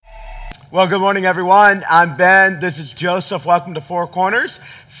Well, good morning, everyone. I'm Ben. This is Joseph. Welcome to Four Corners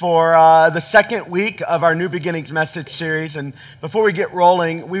for the second week of our New Beginnings message series. And before we get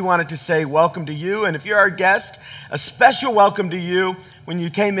rolling, we wanted to say welcome to you. And if you're our guest, a special welcome to you. When you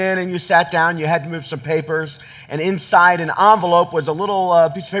came in and you sat down, you had to move some papers. And inside an envelope was a little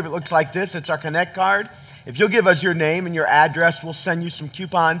piece of paper that looks like this. It's our Connect card. If you'll give us your name and your address, we'll send you some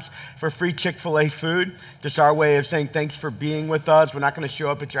coupons for free Chick-fil-A food. Just our way of saying thanks for being with us. We're not going to show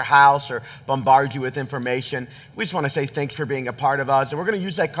up at your house or bombard you with information. We just want to say thanks for being a part of us. And we're going to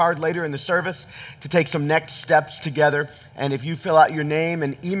use that card later in the service to take some next steps together. And if you fill out your name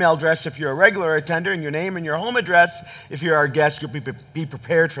and email address if you're a regular attender, and your name and your home address if you're our guest, you'll be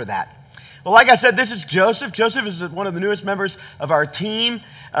prepared for that. Well, like I said, this is Joseph. Joseph is one of the newest members of our team.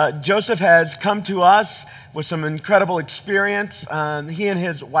 Joseph has come to us with some incredible experience. He and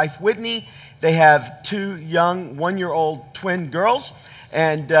his wife, Whitney, they have two young one-year-old twin girls.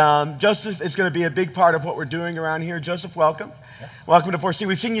 And Joseph is going to be a big part of what we're doing around here. Joseph, welcome. Yeah. Welcome to 4C.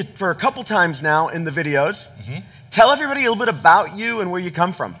 We've seen you for a couple times now in the videos. Mm-hmm. Tell everybody a little bit about you and where you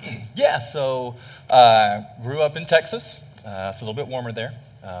come from. Yeah, so grew up in Texas. It's a little bit warmer there.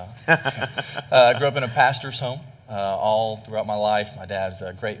 Grew up in a pastor's home all throughout my life. My dad's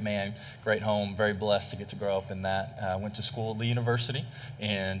a great man, great home, very blessed to get to grow up in that. Went to school at Lee University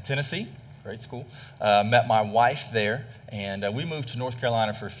in Tennessee, great school. Met my wife there, and we moved to North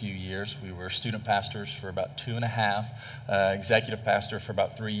Carolina for a few years. We were student pastors for about 2.5, executive pastor for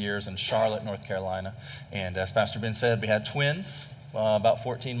about 3 years in Charlotte, North Carolina. And as Pastor Ben said, we had twins about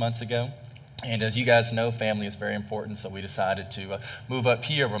 14 months ago. And as you guys know, family is very important, so we decided to move up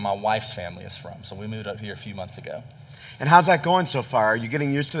here where my wife's family is from. So we moved up here a few months ago. And how's that going so far? Are you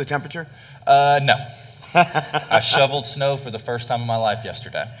getting used to the temperature? No. I shoveled snow for the first time in my life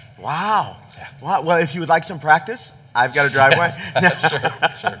yesterday. Wow. Yeah. Wow. Well, if you would like some practice, I've got a driveway.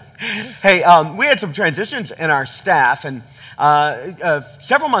 Sure. Hey, we had some transitions in our staff, and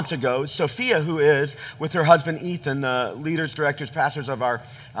several months ago, Sophia, who is with her husband Ethan, the leaders, directors, pastors of our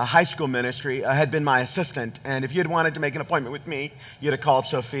high school ministry, had been my assistant. And if you had wanted to make an appointment with me, you'd have called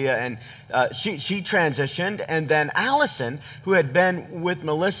Sophia, and she transitioned. And then Allison, who had been with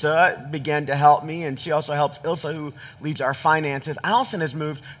Melissa, began to help me, and she also helps Ilsa, who leads our finances. Allison has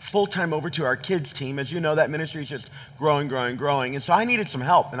moved full-time over to our kids team. As you know, that ministry is just growing. And so I needed some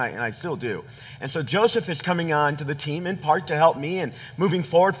help, and I still do. And so Joseph is coming on to the team in part to help me. And moving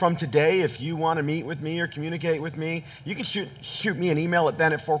forward from today, if you want to meet with me or communicate with me, you can shoot me an email at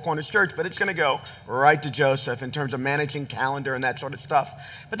Ben at Four Corners Church, but it's going to go right to Joseph in terms of managing calendar and that sort of stuff.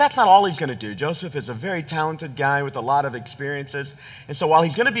 But that's not all he's going to do. Joseph is a very talented guy with a lot of experiences. And so while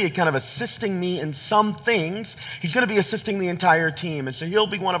he's going to be kind of assisting me in some things, he's going to be assisting the entire team. And so he'll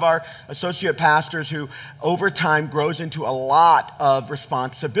be one of our associate pastors who over time grows into a lot of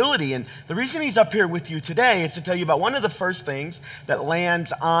responsibility. And the reason he's up here with you today is to tell you about one of the first things that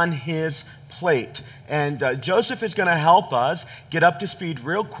lands on his plate. And Joseph is going to help us get up to speed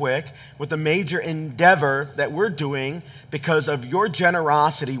real quick with a major endeavor that we're doing because of your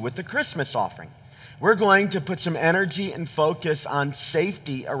generosity with the Christmas offering. We're going to put some energy and focus on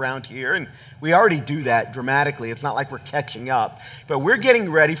safety around here, and we already do that dramatically. It's not like we're catching up, but we're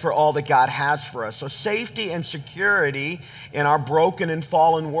getting ready for all that God has for us. So safety and security in our broken and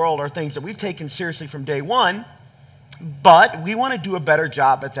fallen world are things that we've taken seriously from day one, but we want to do a better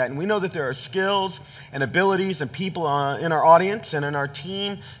job at that. And we know that there are skills and abilities and people in our audience and in our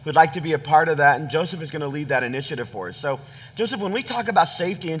team who'd like to be a part of that. And Joseph is going to lead that initiative for us. So, Joseph, when we talk about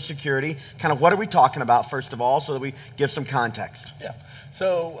safety and security, kind of what are we talking about, first of all, so that we give some context? Yeah.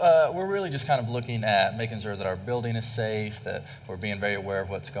 So we're really just kind of looking at making sure that our building is safe, that we're being very aware of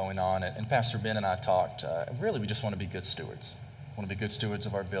what's going on. And Pastor Ben and I talked, really we just want to be good stewards. Want to be good stewards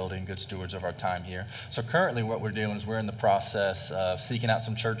of our building, good stewards of our time here. So currently what we're doing is we're in the process of seeking out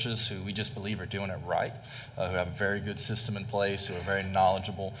some churches who we just believe are doing it right, who have a very good system in place, who are very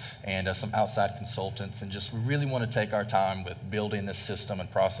knowledgeable, and some outside consultants. And just we really want to take our time with building this system and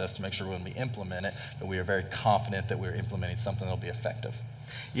process to make sure when we implement it, that we are very confident that we're implementing something that will be effective.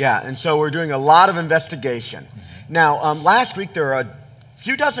 Yeah, and so we're doing a lot of investigation. Mm-hmm. Now, last week there were a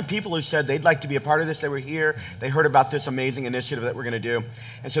few dozen people who said they'd like to be a part of this. They were here. They heard about this amazing initiative that we're going to do.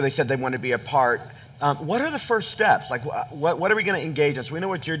 And so they said they want to be a part. What are the first steps? Like, what are we going to engage in? So we know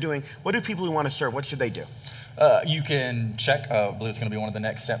what you're doing. What do people who want to serve, what should they do? You can check, I believe it's going to be one of the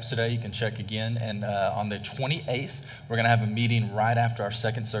next steps today. You can check again. And on the 28th, we're going to have a meeting right after our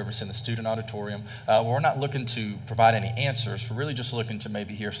second service in the student auditorium. We're not looking to provide any answers. We're really just looking to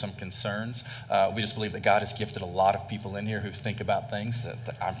maybe hear some concerns. We just believe that God has gifted a lot of people in here who think about things that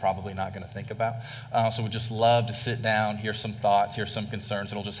I'm probably not going to think about. So we'd just love to sit down, hear some thoughts, hear some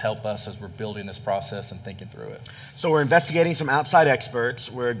concerns. It'll just help us as we're building this process and thinking through it. So we're investigating some outside experts.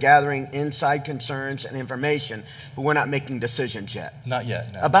 We're gathering inside concerns and information, but we're not making decisions yet. Not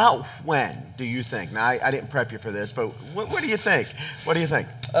yet, no. About when do you think? Now, I didn't prep you for this, but what do you think? What do you think?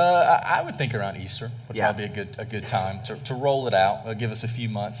 I would think around Easter would Yeah. probably be a good time to roll it out. It'll give us a few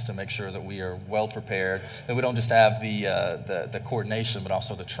months to make sure that we are well prepared, that we don't just have the coordination, but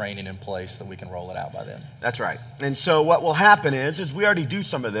also the training in place that we can roll it out by then. That's right. And so what will happen is we already do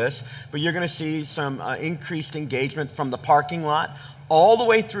some of this, but you're going to see some increased engagement from the parking lot all the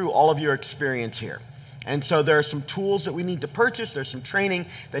way through all of your experience here. And so there are some tools that we need to purchase. There's some training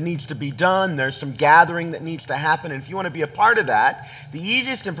that needs to be done. There's some gathering that needs to happen. And if you want to be a part of that, the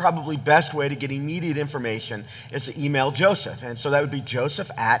easiest and probably best way to get immediate information is to email Joseph. And so that would be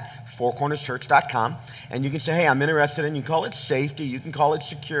joseph@fourcornerschurch.com. And you can say, hey, I'm interested in, you can call it safety, you can call it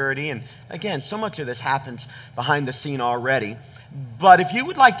security. And again, so much of this happens behind the scene already. But if you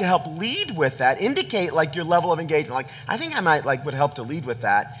would like to help lead with that, indicate like your level of engagement. Like, I think I might would help to lead with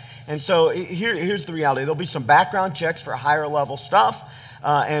that. And so here's the reality. There'll be some background checks for higher level stuff.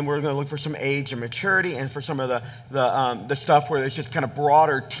 And we're going to look for some age and maturity, and for some of the stuff where it's just kind of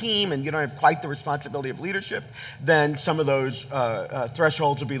broader team and you don't have quite the responsibility of leadership, then some of those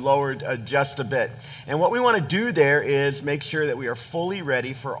thresholds will be lowered just a bit. And what we want to do there is make sure that we are fully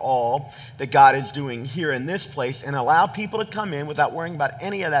ready for all that God is doing here in this place and allow people to come in without worrying about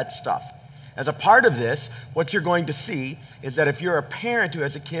any of that stuff. As a part of this, what you're going to see is that if you're a parent who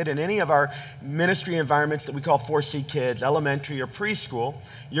has a kid in any of our ministry environments that we call 4C Kids, elementary or preschool,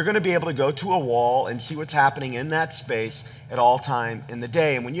 you're going to be able to go to a wall and see what's happening in that space at all time in the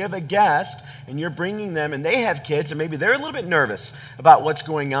day. And when you have a guest and you're bringing them and they have kids and maybe they're a little bit nervous about what's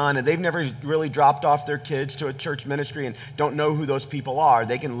going on and they've never really dropped off their kids to a church ministry and don't know who those people are,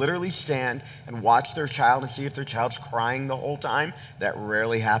 they can literally stand and watch their child and see if their child's crying the whole time. That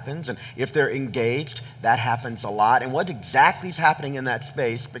rarely happens. And if they're engaged, that happens a lot. And what exactly is happening in that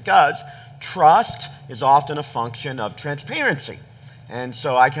space? Because trust is often a function of transparency. And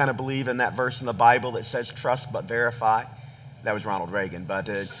so I kind of believe in that verse in the Bible that says, trust but verify. That was Ronald Reagan, but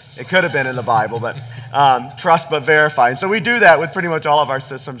it could have been in the Bible, but trust but verify. And so we do that with pretty much all of our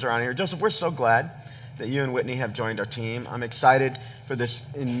systems around here. Joseph, we're so glad that you and Whitney have joined our team. I'm excited for this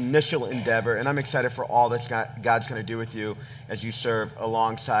initial endeavor, and I'm excited for all that God's going to do with you as you serve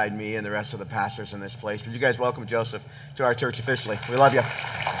alongside me and the rest of the pastors in this place. Would you guys welcome Joseph to our church officially? We love you.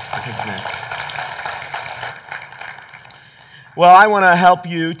 Thanks, man. Well, I want to help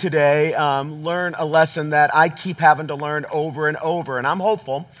you today learn a lesson that I keep having to learn over and over. And I'm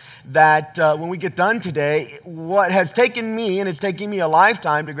hopeful that when we get done today, what has taken me, and it's taking me a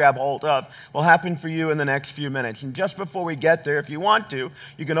lifetime to grab hold of, will happen for you in the next few minutes. And just before we get there, if you want to,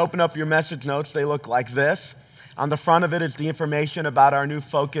 you can open up your message notes. They look like this. On the front of it is the information about our new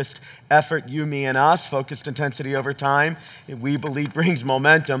focused effort, You, Me, and Us, focused intensity over time. We believe brings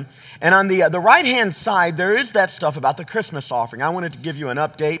momentum. And on the right-hand side, there is that stuff about the Christmas offering. I wanted to give you an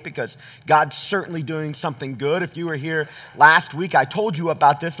update because God's certainly doing something good. If you were here last week, I told you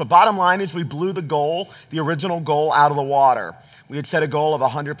about this. The bottom line is we blew the goal, the original goal, out of the water. We had set a goal of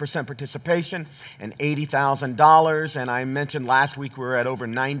 100% participation and $80,000, and I mentioned last week we were at over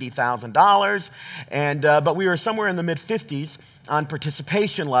 $90,000, but we were somewhere in the mid-50s on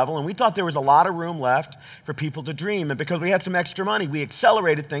participation level, and we thought there was a lot of room left for people to dream. And because we had some extra money, we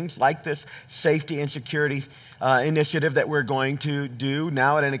accelerated things like this safety and security initiative that we're going to do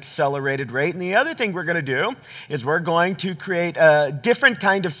now at an accelerated rate. And the other thing we're going to do is we're going to create a different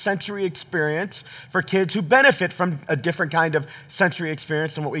kind of sensory experience for kids who benefit from a different kind of sensory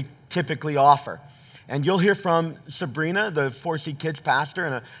experience than what we typically offer. And you'll hear from Sabrina, the 4C Kids pastor,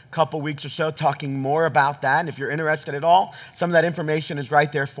 in a couple weeks or so, talking more about that. And if you're interested at all, some of that information is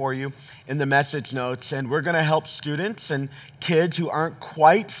right there for you in the message notes. And we're going to help students and kids who aren't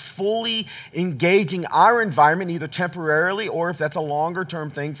quite fully engaging our environment, either temporarily or if that's a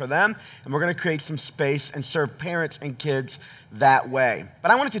longer-term thing for them. And we're going to create some space and serve parents and kids that way.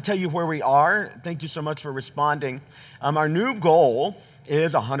 But I wanted to tell you where we are. Thank you so much for responding. Our new goal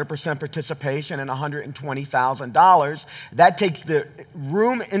is 100% participation and $120,000. That takes the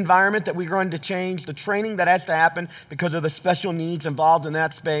room environment that we're going to change, the training that has to happen because of the special needs involved in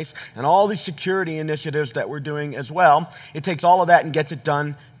that space, and all the security initiatives that we're doing as well. It takes all of that and gets it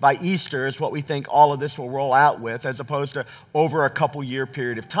done by Easter is what we think all of this will roll out with, as opposed to over a couple year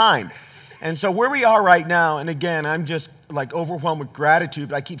period of time. And so where we are right now, and again, I'm just like overwhelmed with gratitude,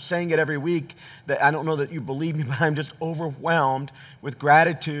 but I keep saying it every week that I don't know that you believe me, but I'm just overwhelmed with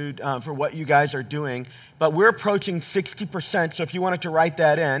gratitude for what you guys are doing. But we're approaching 60%, so if you wanted to write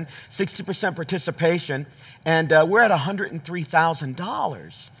that in, 60% participation, and we're at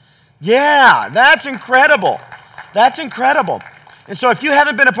 $103,000. Yeah, that's incredible. That's incredible. And so if you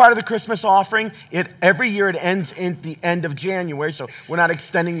haven't been a part of the Christmas offering, every year it ends in the end of January, so we're not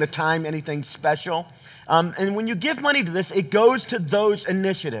extending the time, anything special. And when you give money to this, it goes to those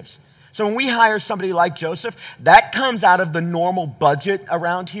initiatives. So when we hire somebody like Joseph, that comes out of the normal budget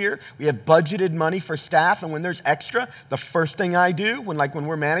around here. We have budgeted money for staff, and when there's extra, the first thing I do, when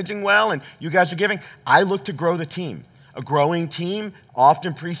we're managing well and you guys are giving, I look to grow the team. A growing team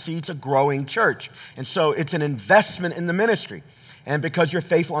often precedes a growing church. And so it's an investment in the ministry. And because you're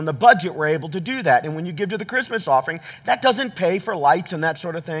faithful on the budget, we're able to do that. And when you give to the Christmas offering, that doesn't pay for lights and that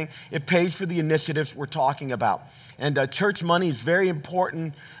sort of thing. It pays for the initiatives we're talking about. And church money is very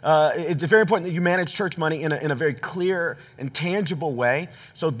important. It's very important that you manage church money in a very clear and tangible way.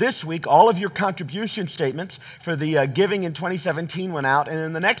 So this week, all of your contribution statements for the giving in 2017 went out. And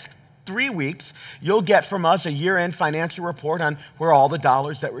in the next 3 weeks, you'll get from us a year-end financial report on where all the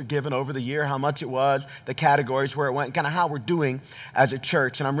dollars that were given over the year, how much it was, the categories where it went, kind of how we're doing as a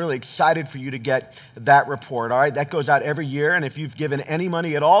church. And I'm really excited for you to get that report, all right? That goes out every year, and if you've given any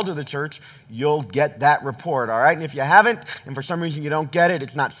money at all to the church, you'll get that report, all right? And if you haven't, and for some reason you don't get it,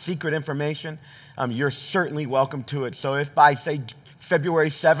 it's not secret information, you're certainly welcome to it. So if by, say, February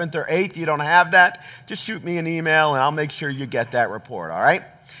 7th or 8th you don't have that, just shoot me an email, and I'll make sure you get that report, all right?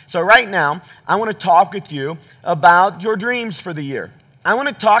 So right now, I want to talk with you about your dreams for the year. I want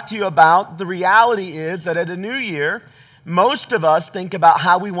to talk to you about the reality is that at a new year, most of us think about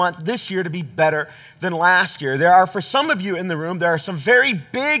how we want this year to be better than last year. There are, for some of you in the room, there are some very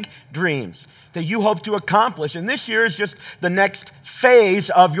big dreams that you hope to accomplish. And this year is just the next phase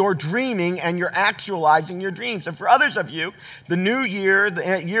of your dreaming and your actualizing your dreams. And for others of you, the new year,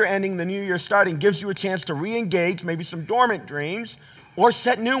 the year ending, the new year starting, gives you a chance to re-engage maybe some dormant dreams or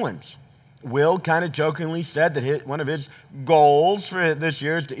set new ones. Will kind of jokingly said that one of his goals for this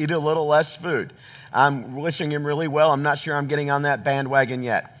year is to eat a little less food. I'm wishing him really well. I'm not sure I'm getting on that bandwagon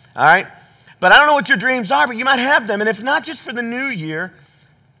yet. All right? But I don't know what your dreams are, but you might have them. And if not just for the new year,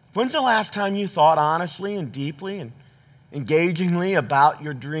 when's the last time you thought honestly and deeply and engagingly about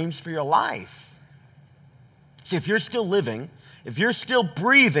your dreams for your life? See, if you're still living, if you're still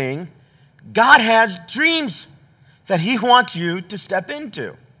breathing, God has dreams that He wants you to step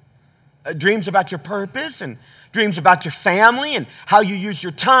into. Dreams about your purpose and dreams about your family and how you use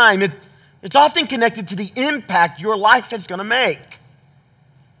your time. It's often connected to the impact your life is going to make.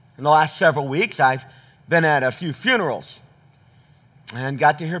 In the last several weeks, I've been at a few funerals and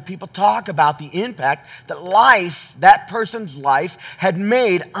got to hear people talk about the impact that person's life had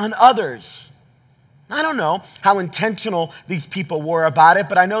made on others. I don't know how intentional these people were about it,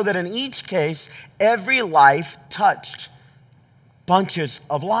 but I know that in each case, every life touched bunches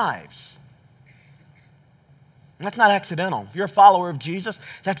of lives. And that's not accidental. If you're a follower of Jesus,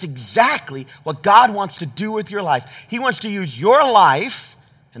 that's exactly what God wants to do with your life. He wants to use your life,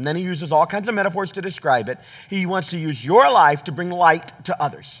 and then He uses all kinds of metaphors to describe it. He wants to use your life to bring light to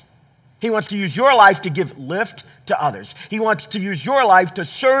others. He wants to use your life to give lift to others. He wants to use your life to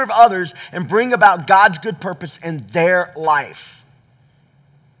serve others and bring about God's good purpose in their life.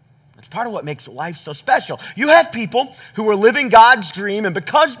 That's part of what makes life so special. You have people who were living God's dream, and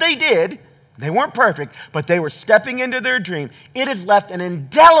because they did, they weren't perfect, but they were stepping into their dream. It has left an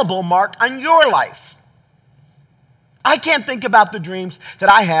indelible mark on your life. I can't think about the dreams that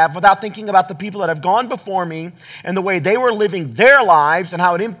I have without thinking about the people that have gone before me and the way they were living their lives and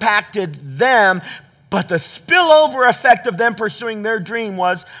how it impacted them. But the spillover effect of them pursuing their dream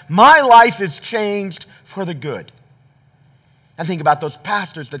was, my life is changed for the good. I think about those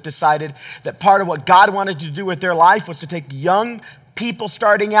pastors that decided that part of what God wanted to do with their life was to take young people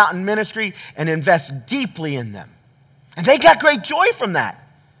starting out in ministry and invest deeply in them. And they got great joy from that.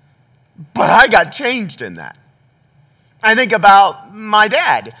 But I got changed in that. I think about my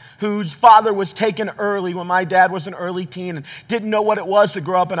dad, whose father was taken early when my dad was an early teen and didn't know what it was to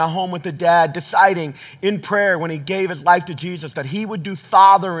grow up in a home with a dad, deciding in prayer when he gave his life to Jesus that he would do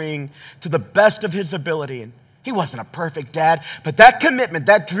fathering to the best of his ability. And He wasn't a perfect dad, but that commitment,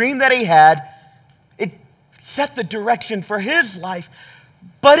 that dream that he had, it set the direction for his life,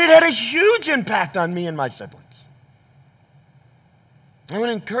 but it had a huge impact on me and my siblings. I want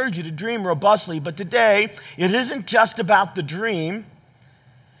to encourage you to dream robustly, but today, it isn't just about the dream.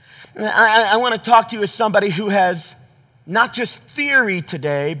 I want to talk to you as somebody who has not just theory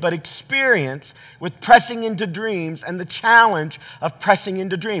today, but experience with pressing into dreams and the challenge of pressing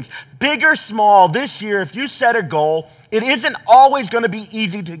into dreams. Big or small, this year, if you set a goal, it isn't always going to be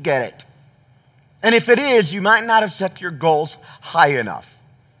easy to get it. And if it is, you might not have set your goals high enough.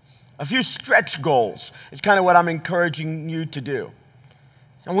 A few stretch goals is kind of what I'm encouraging you to do.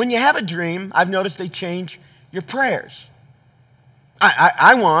 And when you have a dream, I've noticed they change your prayers.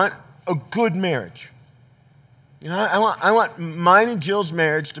 I want a good marriage. You know, I want mine and Jill's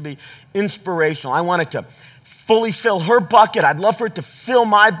marriage to be inspirational. I want it to fully fill her bucket. I'd love for it to fill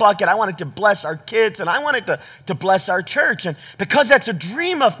my bucket. I want it to bless our kids, and I want it to bless our church. And because that's a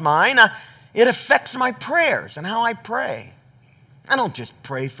dream of mine, it affects my prayers and how I pray. I don't just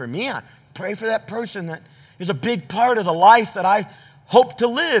pray for me. I pray for that person that is a big part of the life that I hope to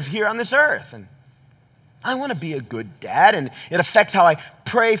live here on this earth. And I want to be a good dad, and it affects how I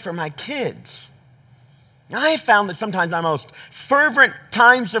pray for my kids. I have found that sometimes my most fervent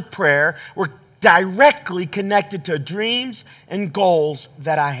times of prayer were directly connected to dreams and goals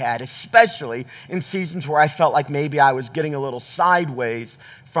that I had, especially in seasons where I felt like maybe I was getting a little sideways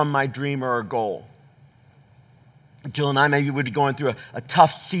from my dream or a goal. Jill and I maybe would be going through a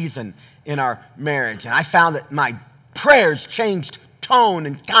tough season in our marriage, and I found that my prayers changed tone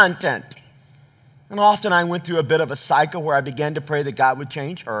and content. And often I went through a bit of a cycle where I began to pray that God would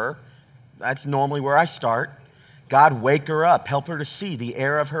change her. That's normally where I start. God, wake her up. Help her to see the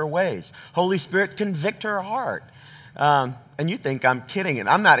error of her ways. Holy Spirit, convict her heart. And you think I'm kidding, and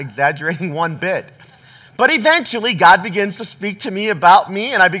I'm not exaggerating one bit. But eventually, God begins to speak to me about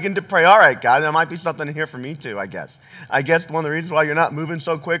me, and I begin to pray, all right, God, there might be something in here for me too, I guess. I guess one of the reasons why you're not moving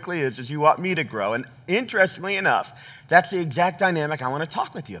so quickly is you want me to grow. And interestingly enough, that's the exact dynamic I want to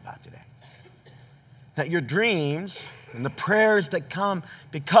talk with you about today. That your dreams and the prayers that come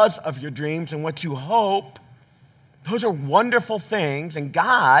because of your dreams and what you hope, those are wonderful things, and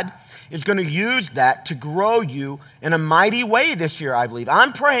God is going to use that to grow you in a mighty way this year, I believe.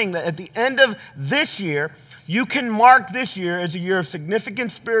 I'm praying that at the end of this year, you can mark this year as a year of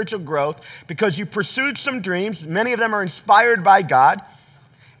significant spiritual growth because you pursued some dreams. Many of them are inspired by God,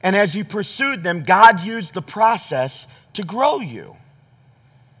 and as you pursued them, God used the process to grow you.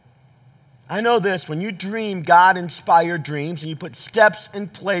 I know this, when you dream God-inspired dreams and you put steps in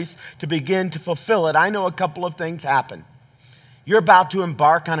place to begin to fulfill it, I know a couple of things happen. You're about to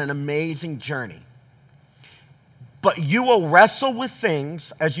embark on an amazing journey. But you will wrestle with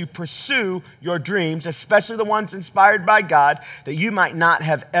things as you pursue your dreams, especially the ones inspired by God, that you might not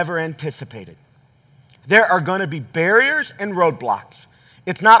have ever anticipated. There are going to be barriers and roadblocks.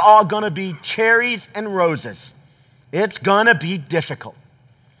 It's not all going to be cherries and roses. It's going to be difficult.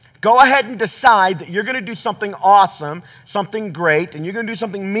 Go ahead and decide that you're going to do something awesome, something great, and you're going to do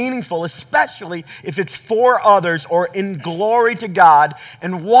something meaningful, especially if it's for others or in glory to God,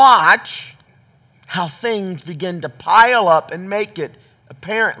 and watch how things begin to pile up and make it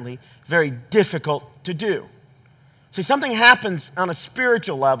apparently very difficult to do. See, something happens on a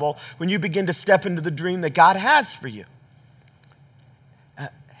spiritual level when you begin to step into the dream that God has for you.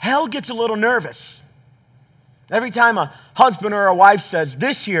 Hell gets a little nervous. Every time a husband or a wife says,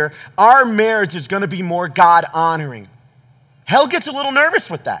 this year, our marriage is going to be more God-honoring. Hell gets a little nervous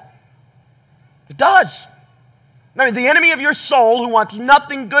with that. It does. I mean, the enemy of your soul who wants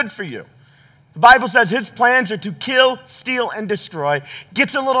nothing good for you. The Bible says his plans are to kill, steal, and destroy.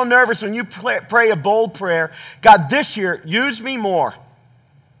 Gets a little nervous when you pray a bold prayer. God, this year, use me more.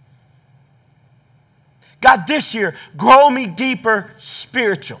 God, this year, grow me deeper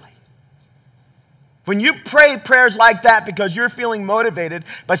spiritually. When you pray prayers like that because you're feeling motivated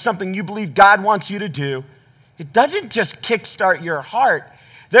by something you believe God wants you to do, it doesn't just kickstart your heart.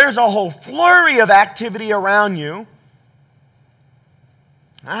 There's a whole flurry of activity around you.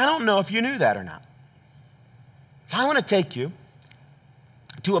 I don't know if you knew that or not. So I want to take you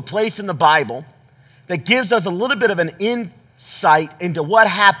to a place in the Bible that gives us a little bit of an insight into what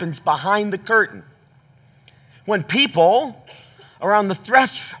happens behind the curtain when people are on the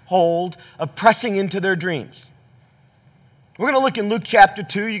threshold of pressing into their dreams. We're going to look in Luke chapter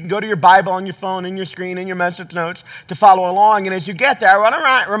 2. You can go to your Bible on your phone, in your screen, in your message notes to follow along. And as you get there, I want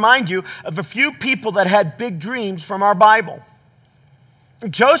to remind you of a few people that had big dreams from our Bible.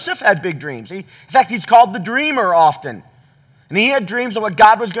 Joseph had big dreams. In fact, he's called the dreamer often. And he had dreams of what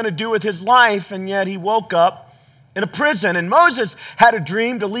God was going to do with his life, and yet he woke up in a prison. And Moses had a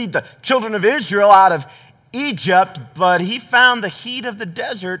dream to lead the children of Israel out of Egypt, but he found the heat of the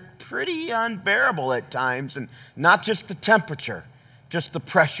desert pretty unbearable at times, and not just the temperature, just the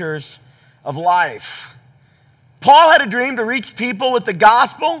pressures of life. Paul had a dream to reach people with the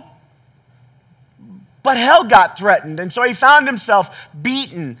gospel, but hell got threatened, and so he found himself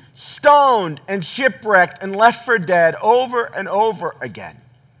beaten, stoned, and shipwrecked and left for dead over and over again.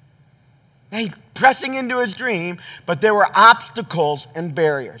 He's pressing into his dream, but there were obstacles and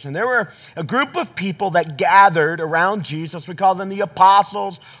barriers. And there were a group of people that gathered around Jesus. We call them the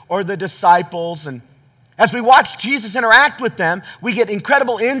apostles or the disciples. And as we watch Jesus interact with them, we get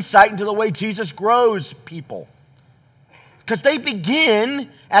incredible insight into the way Jesus grows people. Because they begin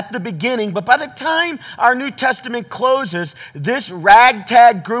at the beginning, but by the time our New Testament closes, this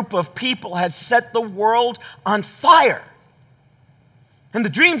ragtag group of people has set the world on fire. And the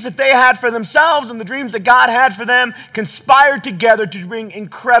dreams that they had for themselves and the dreams that God had for them conspired together to bring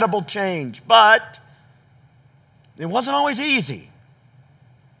incredible change. But it wasn't always easy.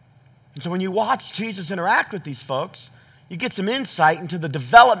 And so when you watch Jesus interact with these folks, you get some insight into the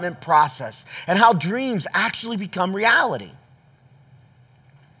development process and how dreams actually become reality.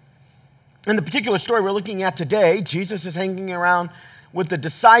 In the particular story we're looking at today, Jesus is hanging around with the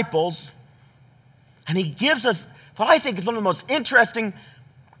disciples, and he gives us what I think is one of the most interesting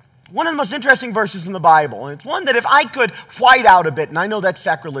verses in the Bible. And it's one that if I could white out a bit, and I know that's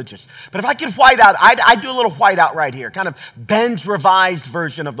sacrilegious, but if I could white out, I'd do a little white out right here, kind of Ben's revised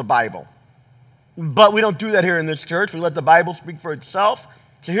version of the Bible. But we don't do that here in this church. We let the Bible speak for itself.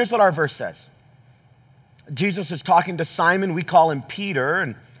 So here's what our verse says. Jesus is talking to Simon. We call him Peter.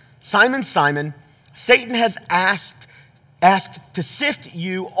 And Simon, Simon, Satan has asked to sift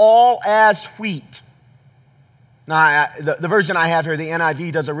you all as wheat. Now, the version I have here, the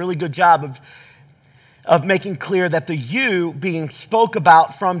NIV, does a really good job of making clear that the you being spoke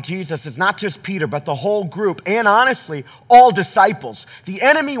about from Jesus is not just Peter, but the whole group, and honestly, all disciples. The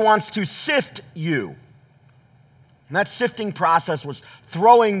enemy wants to sift you. And that sifting process was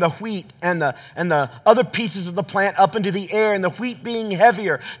throwing the wheat and the other pieces of the plant up into the air, and the wheat being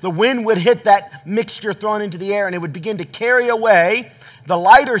heavier, the wind would hit that mixture thrown into the air, and it would begin to carry away the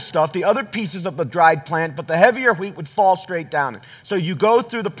lighter stuff, the other pieces of the dried plant, but the heavier wheat would fall straight down. So you go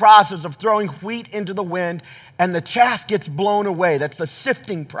through the process of throwing wheat into the wind, and the chaff gets blown away. That's the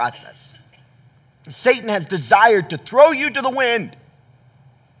sifting process. Satan has desired to throw you to the wind.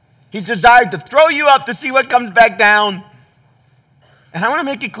 He's desired to throw you up to see what comes back down. And I want to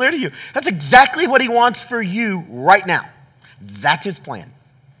make it clear to you, that's exactly what he wants for you right now. That's his plan,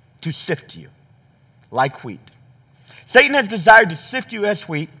 to sift you like wheat. Satan has desired to sift you as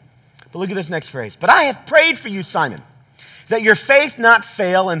wheat, but look at this next phrase. But I have prayed for you, Simon, that your faith not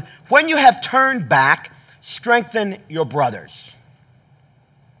fail, and when you have turned back, strengthen your brothers.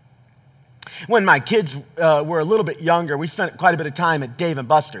 When my kids were a little bit younger, we spent quite a bit of time at Dave &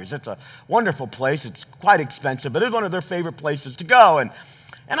 Buster's. It's a wonderful place. It's quite expensive, but it's one of their favorite places to go. And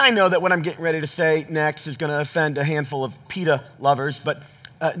I know that what I'm getting ready to say next is going to offend a handful of PETA lovers, but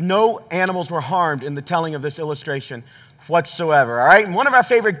no animals were harmed in the telling of this illustration whatsoever, all right? And one of our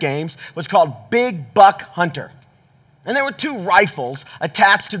favorite games was called Big Buck Hunter. And there were two rifles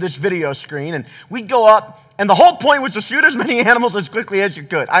attached to this video screen, and we'd go up, and the whole point was to shoot as many animals as quickly as you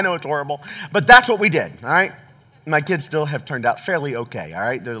could. I know it's horrible, but that's what we did, all right? My kids still have turned out fairly okay, all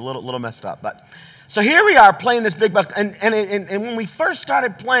right? They're a little messed up, but... So here we are playing this Big Buck, and when we first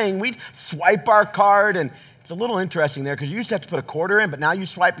started playing, we'd swipe our card, and it's a little interesting there, because you used to have to put a quarter in, but now you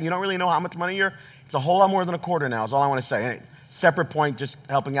swipe, and you don't really know how much money it's a whole lot more than a quarter now, is all I want to say. Anyway, separate point, just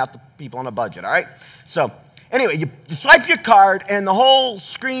helping out the people on a budget, all right? So... Anyway, you swipe your card, and the whole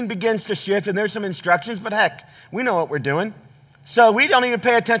screen begins to shift, and there's some instructions, but heck, we know what we're doing. So we don't even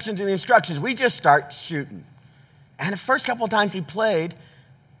pay attention to the instructions. We just start shooting. And the first couple of times we played,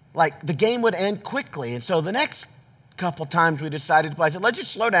 like, the game would end quickly. And so the next couple of times we decided to play, I said, let's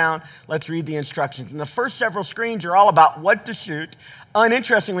just slow down, let's read the instructions. And the first several screens are all about what to shoot,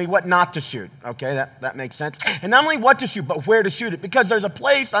 uninterestingly, what not to shoot. Okay, that makes sense. And not only what to shoot, but where to shoot it. Because there's a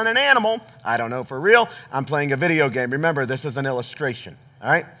place on an animal, I don't know for real, I'm playing a video game. Remember, this is an illustration,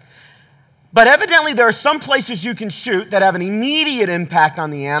 all right? But evidently there are some places you can shoot that have an immediate impact on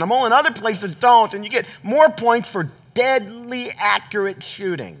the animal, and other places don't, and you get more points for deadly accurate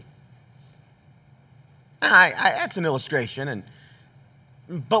shooting. That's an illustration,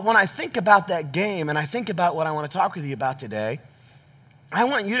 but when I think about that game, and I think about what I want to talk with you about today, I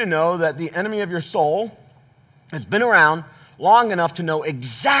want you to know that the enemy of your soul has been around long enough to know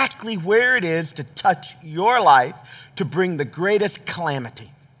exactly where it is to touch your life to bring the greatest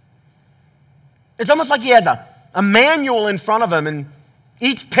calamity. It's almost like he has a a manual in front of him, and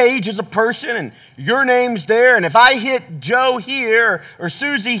each page is a person, and your name's there, and if I hit Joe here or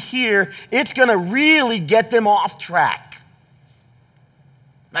Susie here, it's going to really get them off track.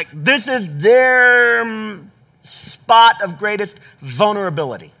 Like, this is their spot of greatest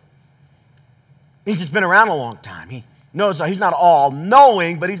vulnerability. He's just been around a long time. He knows he's not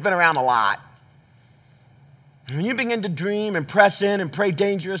all-knowing, but he's been around a lot. And when you begin to dream and press in and pray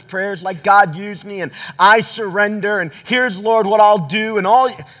dangerous prayers like, God, use me, and I surrender, and here's, Lord, what I'll do, and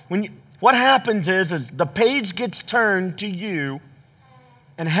what happens is the page gets turned to you,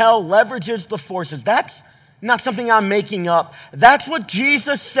 and hell leverages the forces. That's not something I'm making up. That's what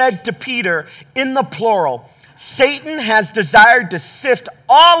Jesus said to Peter in the plural. Satan has desired to sift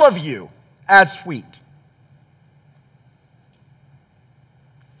all of you as wheat.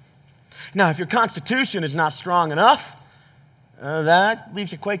 Now, if your constitution is not strong enough, that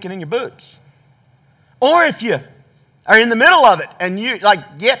leaves you quaking in your boots. Or if you are in the middle of it and you're like,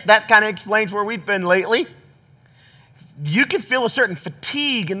 yep, that kind of explains where we've been lately, you can feel a certain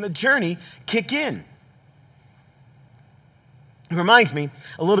fatigue in the journey kick in. It reminds me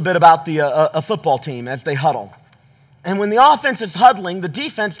a little bit about a football team as they huddle. And when the offense is huddling, the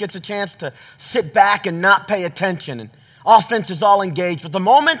defense gets a chance to sit back and not pay attention, and offense is all engaged. But the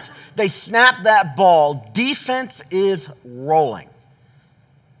moment they snap that ball, defense is rolling.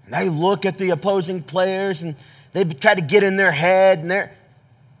 And they look at the opposing players and they try to get in their head. And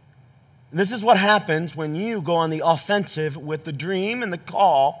this is what happens when you go on the offensive with the dream and the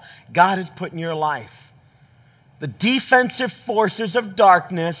call God has put in your life. The defensive forces of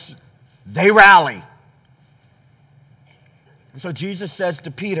darkness, they rally. And so Jesus says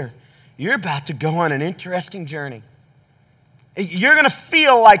to Peter, you're about to go on an interesting journey. You're going to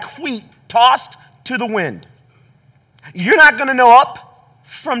feel like wheat tossed to the wind. You're not going to know up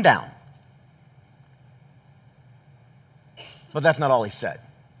from down. But that's not all he said.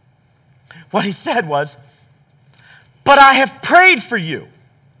 What he said was, but I have prayed for you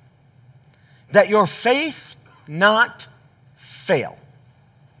that your faith not fail.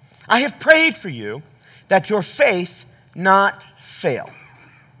 I have prayed for you that your faith not fail.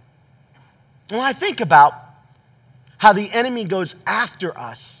 When I think about how the enemy goes after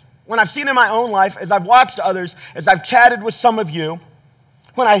us, when I've seen in my own life, as I've watched others, as I've chatted with some of you,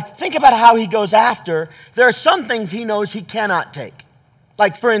 when I think about how he goes after, there are some things he knows he cannot take.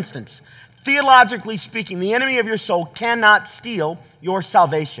 Like, for instance, theologically speaking, the enemy of your soul cannot steal your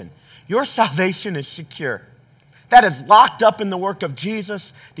salvation. Your salvation is secure. That is locked up in the work of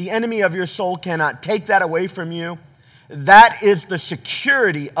Jesus. The enemy of your soul cannot take that away from you. That is the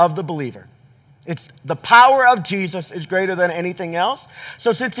security of the believer. It's the power of Jesus is greater than anything else.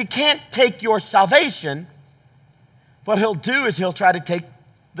 So since he can't take your salvation, what he'll do is he'll try to take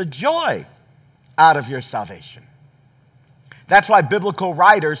the joy out of your salvation. That's why biblical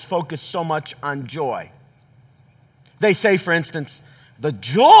writers focus so much on joy. They say, for instance, the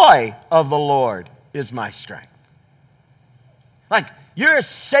joy of the Lord is my strength. Like, you're as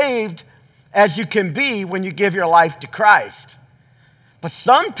saved as you can be when you give your life to Christ. But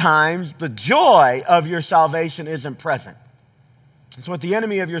sometimes the joy of your salvation isn't present. And so what the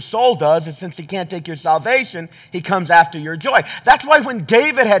enemy of your soul does is, since he can't take your salvation, he comes after your joy. That's why when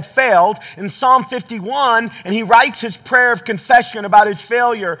David had failed in Psalm 51, and he writes his prayer of confession about his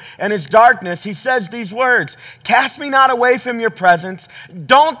failure and his darkness, he says these words, cast me not away from your presence,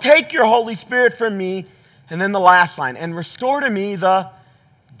 don't take your Holy Spirit from me, and then the last line, and restore to me the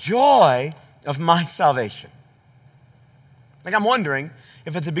joy of my salvation. Like, I'm wondering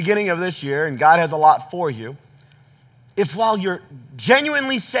if at the beginning of this year, and God has a lot for you, if while you're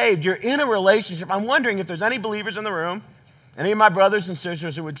genuinely saved, you're in a relationship, I'm wondering if there's any believers in the room, any of my brothers and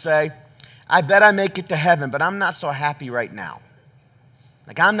sisters who would say, I bet I make it to heaven, but I'm not so happy right now.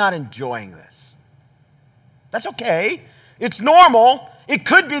 Like, I'm not enjoying this. That's okay. It's normal. It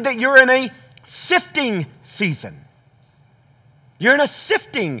could be that you're in a sifting season. You're in a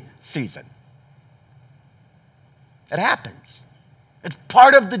sifting season. It happens. It's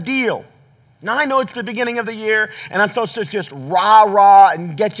part of the deal. Now, I know it's the beginning of the year, and I'm supposed to just rah-rah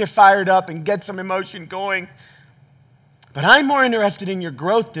and get you fired up and get some emotion going. But I'm more interested in your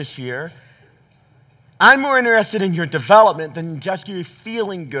growth this year. I'm more interested in your development than just you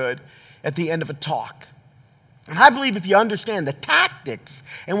feeling good at the end of a talk. And I believe if you understand the tactics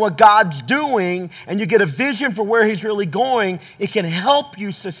and what God's doing, and you get a vision for where he's really going, it can help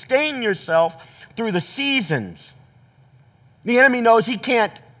you sustain yourself through the seasons. The enemy knows he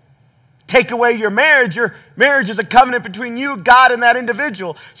can't take away your marriage. Your marriage is a covenant between you, God, and that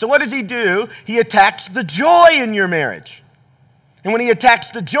individual. So what does he do? He attacks the joy in your marriage. And when he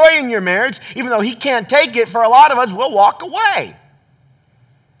attacks the joy in your marriage, even though he can't take it, for a lot of us, we'll walk away.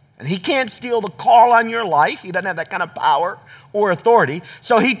 And he can't steal the call on your life. He doesn't have that kind of power or authority.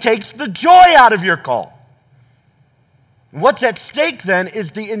 So he takes the joy out of your call. What's at stake then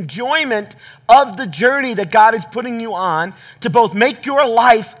is the enjoyment of the journey that God is putting you on to both make your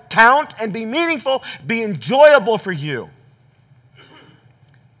life count and be meaningful, be enjoyable for you.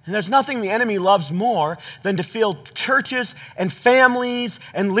 And there's nothing the enemy loves more than to fill churches and families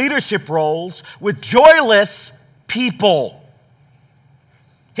and leadership roles with joyless people.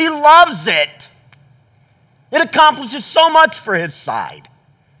 He loves it. It accomplishes so much for his side.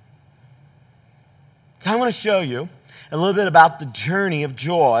 So I want to show you a little bit about the journey of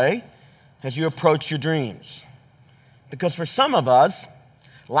joy as you approach your dreams. Because for some of us,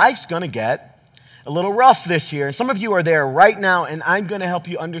 life's going to get a little rough this year. Some of you are there right now, and I'm going to help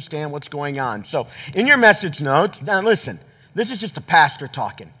you understand what's going on. So in your message notes, now listen, this is just a pastor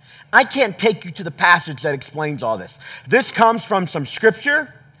talking. I can't take you to the passage that explains all this. This comes from some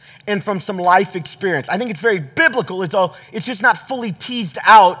scripture and from some life experience. I think it's very biblical, although it's just not fully teased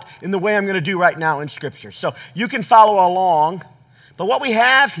out in the way I'm going to do right now in scripture. So you can follow along. But what we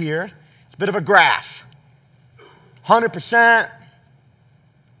have here is a bit of a graph. 100%.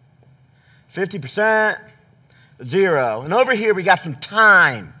 50%, 0. And over here we got some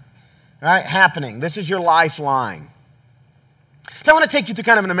time, right, happening. This is your lifeline. So I want to take you through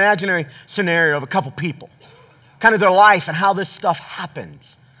kind of an imaginary scenario of a couple people, kind of their life and how this stuff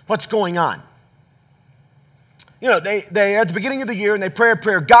happens, what's going on. You know, they are at the beginning of the year and they pray a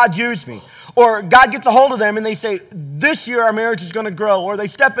prayer, God use me. Or God gets a hold of them and they say, this year our marriage is going to grow. Or they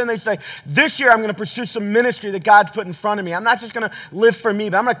step in and they say, this year I'm going to pursue some ministry that God's put in front of me. I'm not just going to live for me,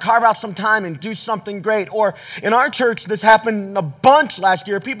 but I'm going to carve out some time and do something great. Or in our church, this happened a bunch last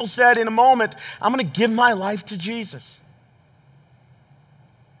year. People said in a moment, I'm going to give my life to Jesus.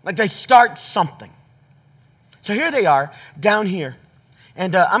 Like they start something. So here they are down here.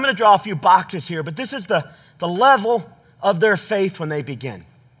 And I'm going to draw a few boxes here, but this is the level of their faith when they begin.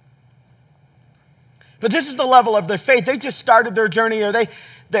 But this is the level of their faith. They just started their journey, or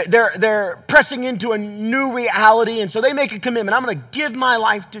they're pressing into a new reality, and so they make a commitment. I'm going to give my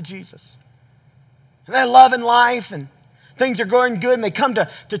life to Jesus. And they're loving life, and things are going good, and they come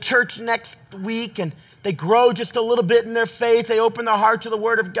to church next week, and they grow just a little bit in their faith. They open their heart to the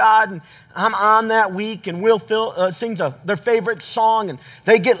Word of God, and I'm on that week, and Will sings their favorite song, and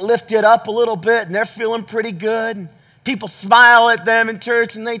they get lifted up a little bit, and they're feeling pretty good. And people smile at them in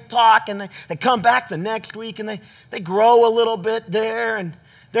church, and they talk, and they come back the next week, and they grow a little bit there, and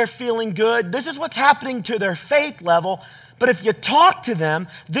they're feeling good. This is what's happening to their faith level. But if you talk to them,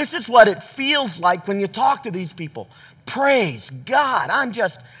 this is what it feels like when you talk to these people. Praise God.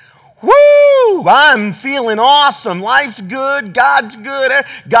 I'm feeling awesome. Life's good. God's good.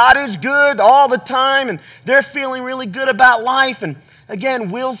 God is good all the time. And they're feeling really good about life. And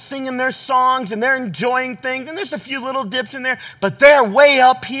again, Will's singing their songs and they're enjoying things. And there's a few little dips in there, but they're way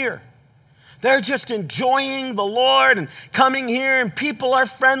up here. They're just enjoying the Lord and coming here, and people are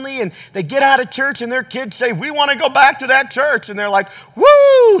friendly, and they get out of church and their kids say, we want to go back to that church. And they're like,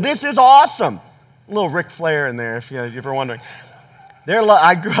 woo, this is awesome. A little Ric Flair in there, if you're ever wondering.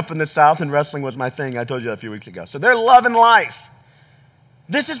 I grew up in the South, and wrestling was my thing. I told you that a few weeks ago. So they're loving life.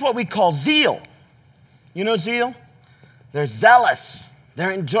 This is what we call zeal. You know zeal? They're zealous. They're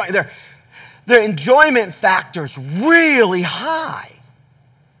enjoying. Their enjoyment factor's really high.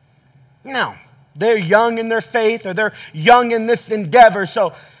 Now, they're young in their faith, or they're young in this endeavor,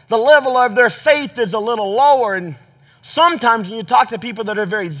 so the level of their faith is a little lower. And sometimes when you talk to people that are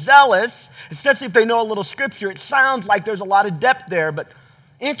very zealous, especially if they know a little scripture, it sounds like there's a lot of depth there. But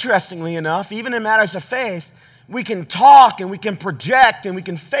interestingly enough, even in matters of faith, we can talk and we can project and we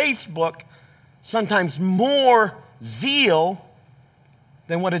can Facebook sometimes more zeal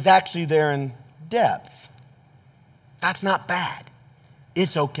than what is actually there in depth. That's not bad.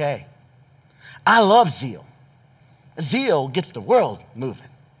 It's okay. I love zeal. Zeal gets the world moving.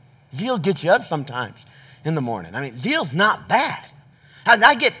 Zeal gets you up sometimes in the morning. I mean, zeal's not bad.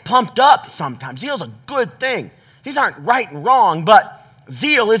 I get pumped up sometimes. Zeal's a good thing. These aren't right and wrong, but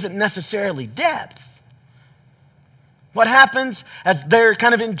zeal isn't necessarily depth. What happens as they're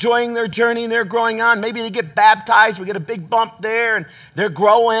kind of enjoying their journey and they're growing on, maybe they get baptized, we get a big bump there, and they're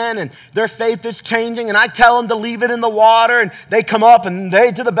growing and their faith is changing, and I tell them to leave it in the water, and they come up and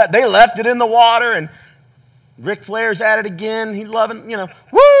they left it in the water, and Ric Flair's at it again. He's loving,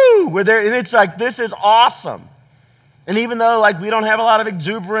 woo! We're there, and it's like, this is awesome. And even though we don't have a lot of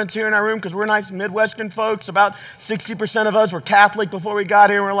exuberance here in our room because we're nice Midwestern folks, about 60% of us were Catholic before we got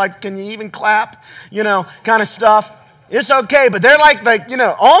here, and we're like, can you even clap? Kind of stuff. It's okay, but they're like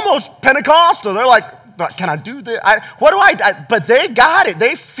almost Pentecostal. They're like, can I do this? What do I? But they got it.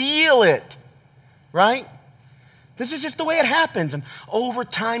 They feel it, right? This is just the way it happens. And over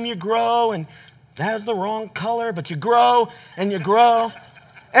time you grow, and that was the wrong color, but you grow and you grow.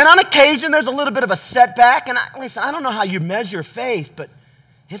 And on occasion there's a little bit of a setback. And listen, I don't know how you measure faith, but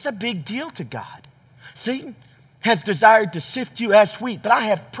it's a big deal to God. Satan has desired to sift you as wheat, but I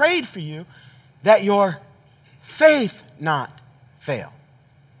have prayed for you that your faith not fail.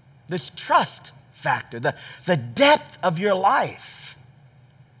 This trust factor, the depth of your life.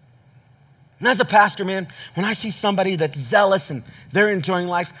 And as a pastor, man, when I see somebody that's zealous and they're enjoying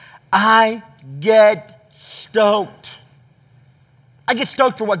life, I get stoked. I get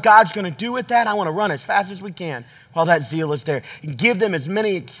stoked for what God's going to do with that. I want to run as fast as we can while that zeal is there. And give them as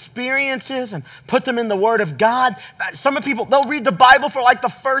many experiences and put them in the Word of God. Some of people, they'll read the Bible for like the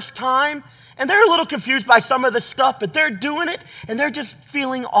first time, and they're a little confused by some of the stuff, but they're doing it, and they're just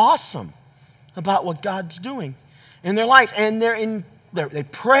feeling awesome about what God's doing in their life. And they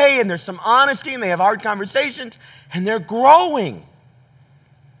pray, and there's some honesty, and they have hard conversations, and they're growing.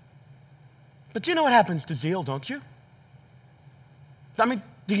 But you know what happens to zeal, don't you? I mean,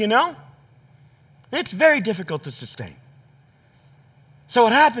 do you know? It's very difficult to sustain. So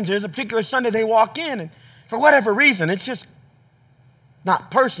what happens is, a particular Sunday they walk in, and for whatever reason, it's just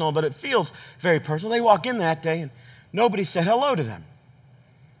not personal, but it feels very personal. They walk in that day, and nobody said hello to them.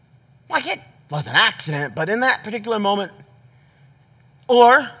 Like it was an accident, but in that particular moment,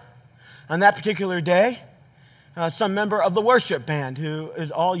 or on that particular day, some member of the worship band who is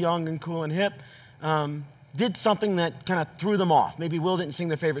all young and cool and hip did something that kind of threw them off. Maybe Will didn't sing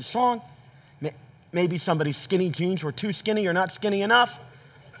their favorite song. Maybe somebody's skinny jeans were too skinny or not skinny enough.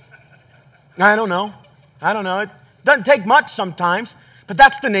 I don't know. It doesn't take much sometimes, but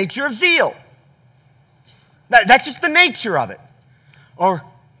that's the nature of zeal. That's just the nature of it. Or,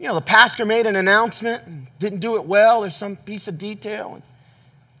 the pastor made an announcement and didn't do it well. There's some piece of detail.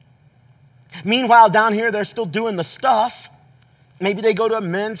 Meanwhile, down here, they're still doing the stuff. Maybe they go to a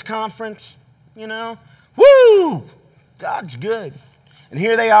men's conference, Woo! God's good. And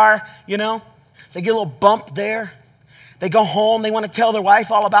here they are, they get a little bump there. They go home. They want to tell their wife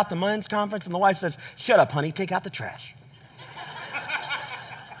all about the men's conference. And the wife says, shut up, honey. Take out the trash.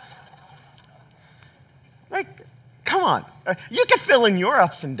 Right? Come on. You can fill in your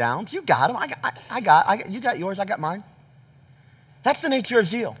ups and downs. You got them. You got yours. I got mine. That's the nature of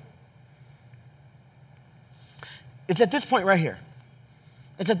zeal. It's at this point right here.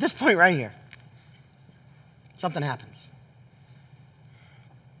 Something happens.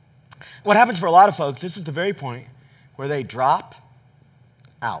 What happens for a lot of folks, this is the very point where they drop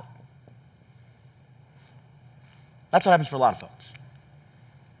out. That's what happens for a lot of folks.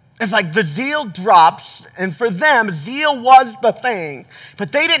 It's like the zeal drops, and for them, zeal was the thing.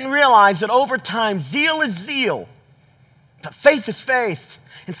 But they didn't realize that over time, zeal is zeal. But faith is faith.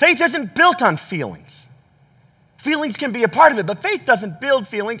 And faith isn't built on feelings. Feelings can be a part of it, but faith doesn't build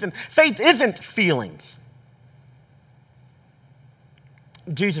feelings, and faith isn't feelings.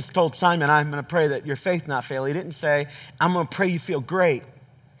 Jesus told Simon, I'm going to pray that your faith not fail. He didn't say, I'm going to pray you feel great. So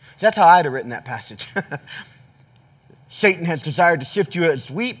that's how I'd have written that passage. Satan has desired to sift you as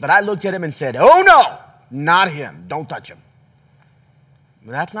wheat, but I looked at him and said, oh no, not him. Don't touch him.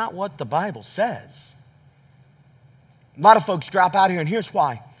 But that's not what the Bible says. A lot of folks drop out here, and here's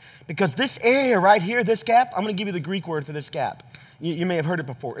why. Because this area right here, this gap, I'm going to give you the Greek word for this gap. You may have heard it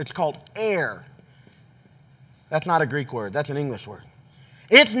before. It's called air. That's not a Greek word. That's an English word.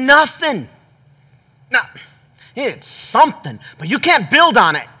 It's nothing. No, it's something, but you can't build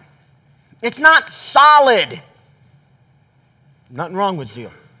on it. It's not solid. Nothing wrong with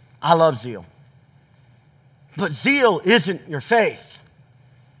zeal. I love zeal. But zeal isn't your faith.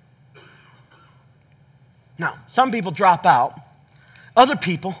 Now, some people drop out. Other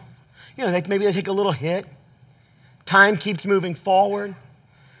people, maybe they take a little hit. Time keeps moving forward.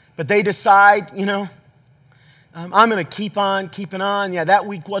 But they decide, I'm going to keep on keeping on. Yeah, that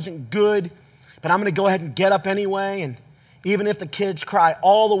week wasn't good, but I'm going to go ahead and get up anyway. And even if the kids cry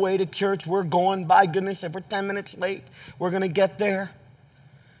all the way to church, we're going, by goodness, if we're 10 minutes late, we're going to get there.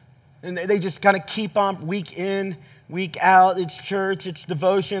 And they just kind of keep on week in, week out. It's church, it's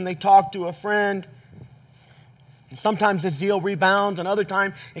devotion. They talk to a friend. And sometimes the zeal rebounds, and other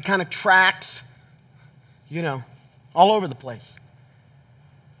times it kind of tracks, all over the place.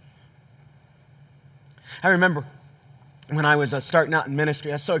 I remember when I was starting out in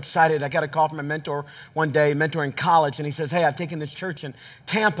ministry, I was so excited. I got a call from a mentor one day, mentor in college, and he says, hey, I've taken this church in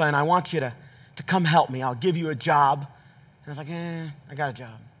Tampa, and I want you to come help me. I'll give you a job. And I was like, I got a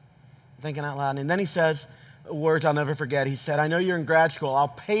job. I'm thinking out loud. And then he says, words I'll never forget. He said, I know you're in grad school. I'll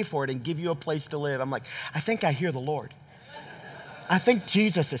pay for it and give you a place to live. I'm like, I think I hear the Lord. I think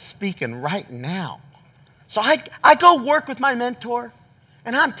Jesus is speaking right now. So I go work with my mentor,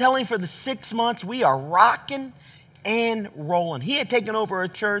 and I'm telling you, for the 6 months, we are rocking and rolling. He had taken over a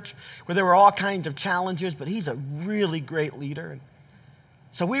church where there were all kinds of challenges, but he's a really great leader.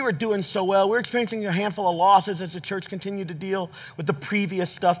 So we were doing so well. We were experiencing a handful of losses as the church continued to deal with the previous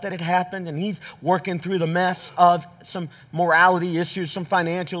stuff that had happened, and he's working through the mess of some morality issues, some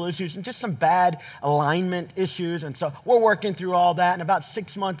financial issues, and just some bad alignment issues. And so we're working through all that, and about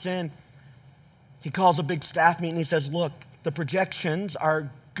 6 months in, he calls a big staff meeting. He says, look, the projections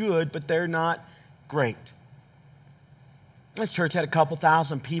are good, but they're not great. This church had a couple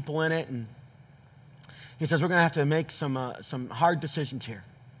thousand people in it, and he says, we're going to have to make some hard decisions here.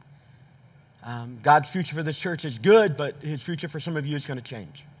 God's future for this church is good, but his future for some of you is going to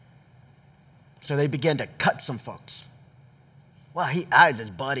change. So they began to cut some folks. Well, I was his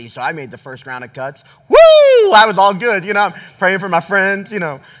buddy, so I made the first round of cuts. Woo! I was all good. I'm praying for my friends.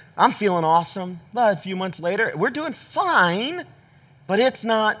 I'm feeling awesome. But a few months later, we're doing fine, but it's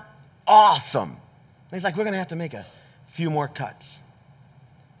not awesome. And he's like, we're going to have to make a few more cuts.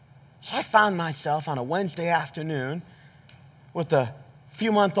 So I found myself on a Wednesday afternoon with a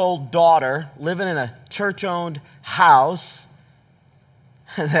few-month-old daughter living in a church-owned house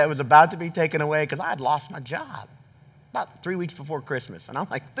that was about to be taken away because I had lost my job about 3 weeks before Christmas. And I'm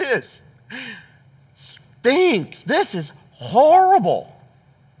like, this stinks. This is horrible.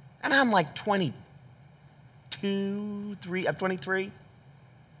 And I'm like 23. I'm 23.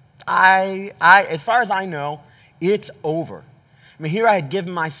 As far as I know, it's over. I mean, here I had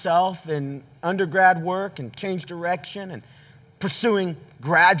given myself in undergrad work and changed direction and pursuing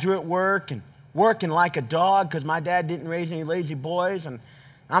graduate work and working like a dog because my dad didn't raise any lazy boys. And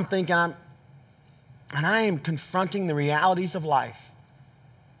I'm thinking I am confronting the realities of life.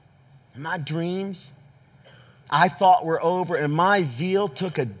 And my dreams, I thought were over, and my zeal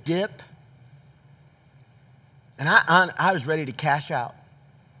took a dip. And I was ready to cash out.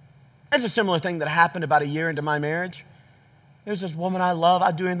 It's a similar thing that happened about a year into my marriage. There's this woman I love.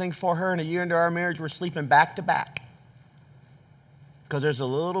 I'd do anything for her. And a year into our marriage, we're sleeping back to back. Because there's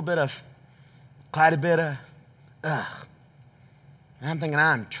quite a bit of, And I'm thinking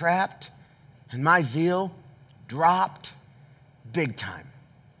I'm trapped. And my zeal dropped big time.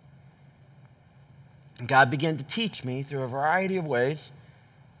 And God began to teach me through a variety of ways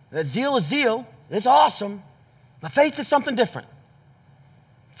that zeal is zeal. It's awesome. But faith is something different.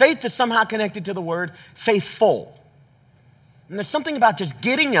 Faith is somehow connected to the word faithful. And there's something about just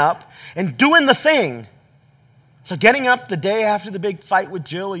getting up and doing the thing. So getting up the day after the big fight with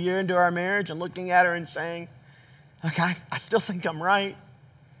Jill a year into our marriage and looking at her and saying, okay, I still think I'm right.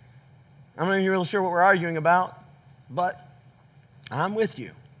 I'm not even really sure what we're arguing about, but I'm with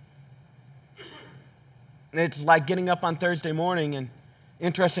you. It's like getting up on Thursday morning, and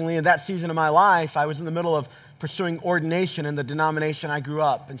interestingly, in that season of my life, I was in the middle of pursuing ordination in the denomination I grew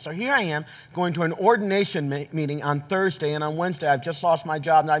up. And so here I am going to an ordination meeting on Thursday, and on Wednesday I've just lost my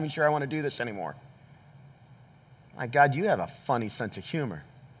job, not even sure I want to do this anymore. My God, you have a funny sense of humor.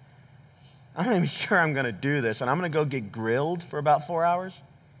 I'm not even sure I'm going to do this, and I'm going to go get grilled for about 4 hours.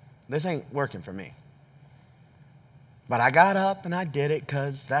 This ain't working for me. But I got up and I did it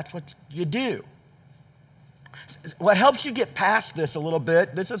because that's what you do. What helps you get past this a little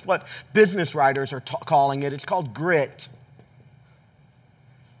bit, this is what business writers are calling it. It's called grit.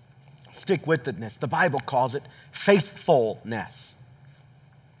 Stick-with-itness. The Bible calls it faithfulness.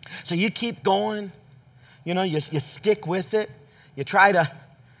 So you keep going. You stick with it. You try to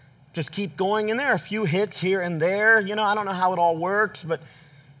just keep going. And there are a few hits here and there. I don't know how it all works, but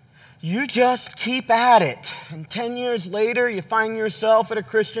you just keep at it. And 10 years later, you find yourself at a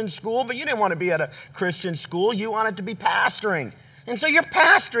Christian school, but you didn't want to be at a Christian school. You wanted to be pastoring. And so you're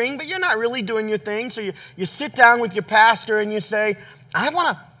pastoring, but you're not really doing your thing. So you sit down with your pastor and you say, I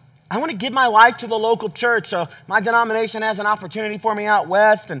want to give my life to the local church. So my denomination has an opportunity for me out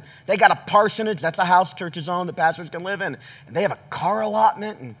west, and they got a parsonage. That's a house churches own that pastors can live in. And they have a car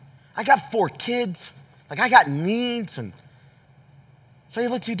allotment, and I got 4 kids. I got needs, and so he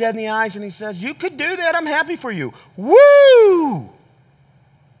looks you dead in the eyes and he says, you could do that. I'm happy for you. Woo!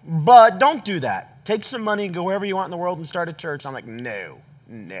 But don't do that. Take some money and go wherever you want in the world and start a church. I'm like, no.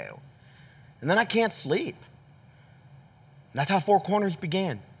 And then I can't sleep. That's how Four Corners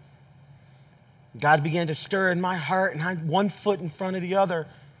began. God began to stir in my heart, and I'm one foot in front of the other.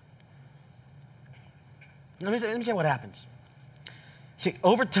 Let me tell you what happens. See,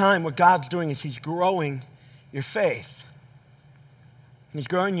 over time, what God's doing is he's growing your faith. He's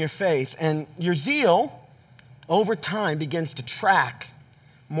growing your faith, and your zeal over time begins to track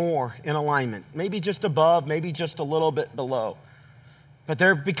more in alignment. Maybe just above, maybe just a little bit below. But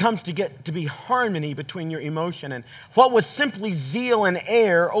there becomes to get to be harmony between your emotion and what was simply zeal and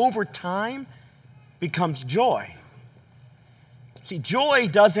air over time becomes joy. See, joy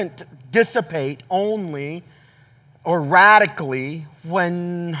doesn't dissipate only or radically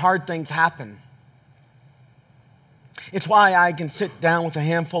when hard things happen. It's why I can sit down with a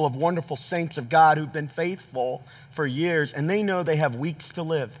handful of wonderful saints of God who've been faithful for years, and they know they have weeks to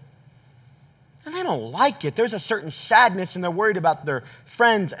live. And they don't like it. There's a certain sadness, and they're worried about their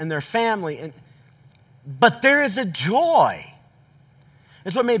friends and their family. But there is a joy.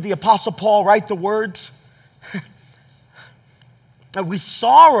 It's what made the Apostle Paul write the words. We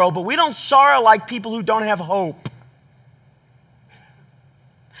sorrow, but we don't sorrow like people who don't have hope.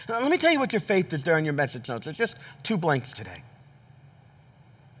 Now, let me tell you what your faith is there in your message notes. There's just 2 blanks today.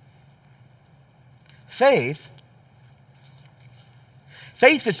 Faith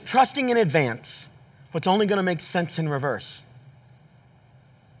is trusting in advance what's only going to make sense in reverse.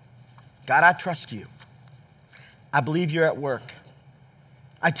 God, I trust you. I believe you're at work.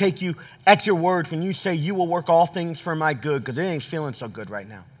 I take you at your word when you say you will work all things for my good, because it ain't feeling so good right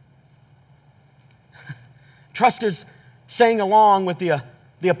now. Trust is saying along with the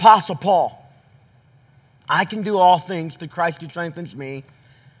Apostle Paul, I can do all things through Christ who strengthens me,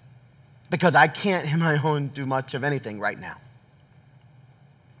 because I can't in my own do much of anything right now.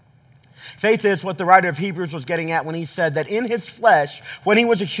 Faith is what the writer of Hebrews was getting at when he said that in his flesh, when he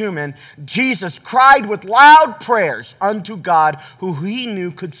was a human, Jesus cried with loud prayers unto God who he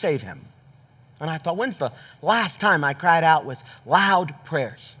knew could save him. And I thought, when's the last time I cried out with loud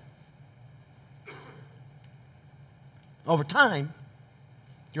prayers? Over time,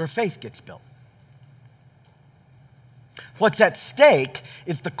 your faith gets built. What's at stake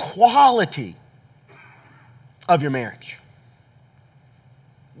is the quality of your marriage.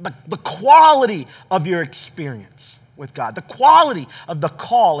 The quality of your experience with God. The quality of the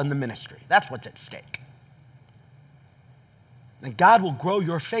call in the ministry. That's what's at stake. And God will grow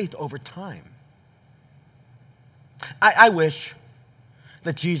your faith over time. I wish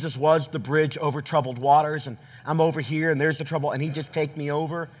that Jesus was the bridge over troubled waters, and I'm over here and there's the trouble and he'd just take me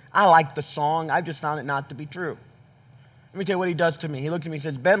over. I like the song. I've just found it not to be true. Let me tell you what he does to me. He looks at me and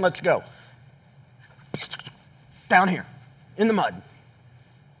says, Ben, let's go. Down here, in the mud.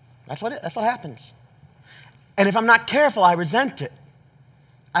 That's what happens. And if I'm not careful, I resent it.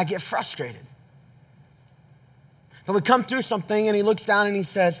 I get frustrated. But we come through something and he looks down and he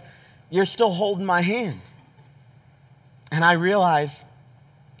says, you're still holding my hand. And I realize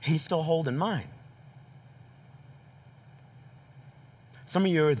he's still holding mine. Some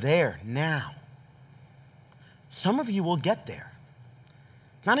of you are there now. Some of you will get there.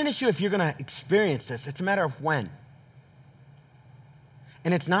 It's not an issue if you're going to experience this. It's a matter of when.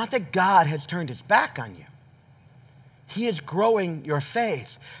 And it's not that God has turned his back on you. He is growing your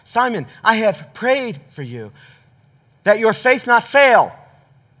faith. Simon, I have prayed for you that your faith not fail.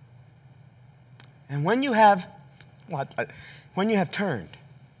 And when you have turned,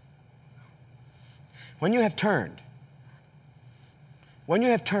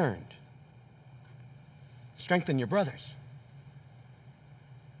 strengthen your brothers.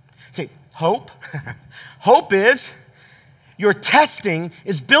 See, hope is your testing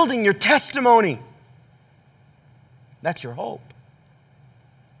is building your testimony. That's your hope.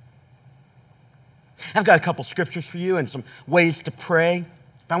 I've got a couple scriptures for you and some ways to pray.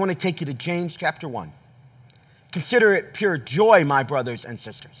 But I want to take you to James chapter 1. Consider it pure joy, my brothers and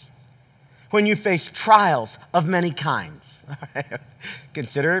sisters, when you face trials of many kinds.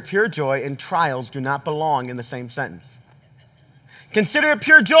 Consider it pure joy, and trials do not belong in the same sentence. Consider it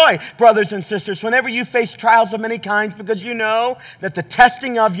pure joy, brothers and sisters, whenever you face trials of many kinds, because you know that the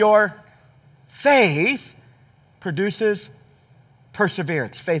testing of your faith produces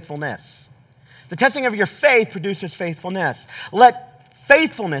perseverance, faithfulness. The testing of your faith produces faithfulness. Let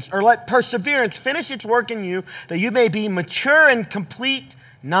faithfulness or let perseverance finish its work in you, that you may be mature and complete,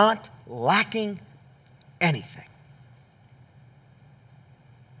 not lacking anything.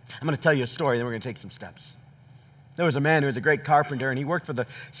 I'm going to tell you a story, then we're going to take some steps. There was a man who was a great carpenter, and he worked for the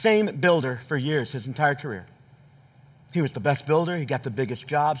same builder for years, his entire career. He was the best builder. He got the biggest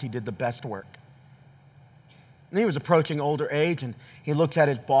jobs. He did the best work. And he was approaching older age, and he looks at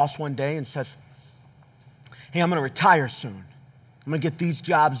his boss one day and says, hey, I'm going to retire soon. I'm going to get these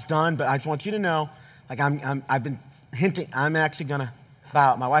jobs done, but I just want you to know, like I've been hinting, I'm actually going to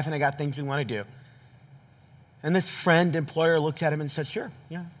bow out. My wife and I got things we want to do. And this friend, employer, looks at him and says, sure,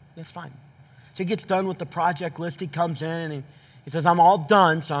 yeah, that's fine. So he gets done with the project list. He comes in and he says, I'm all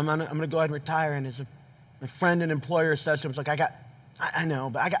done, so I'm going to go ahead and retire. And his A friend and employer says to him, like, I know,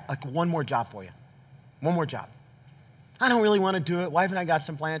 but I got like one more job for you. One more job. I don't really want to do it. Wife and I got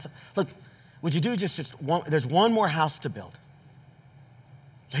some plans. Look, would you do just one, there's one more house to build.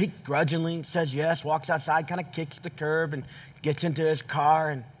 So he grudgingly says yes, walks outside, kind of kicks the curb and gets into his car.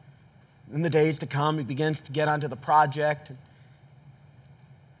 And in the days to come, he begins to get onto the project.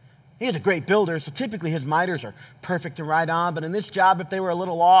 He is a great builder, so typically his miters are perfect and right on. But in this job, if they were a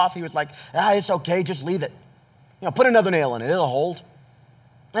little off, he was like, it's okay, just leave it. Put another nail in it, it'll hold.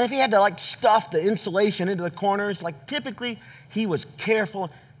 And if he had to like stuff the insulation into the corners, like typically he was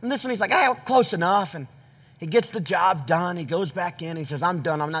careful. And this one he's like, close enough. And he gets the job done. He goes back in. He says, I'm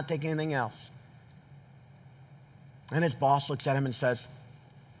done. I'm not taking anything else. And his boss looks at him and says,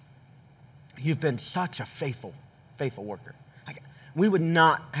 you've been such a faithful worker. We would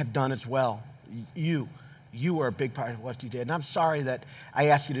not have done as well. You were a big part of what you did. And I'm sorry that I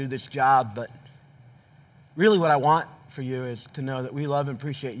asked you to do this job, but really what I want for you is to know that we love and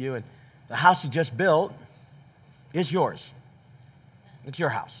appreciate you. And the house you just built is yours. It's your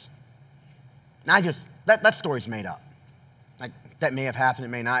house. And that story's made up. Like, that may have happened, it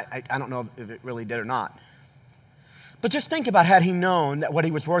may not. I don't know if it really did or not. But just think about, had he known that what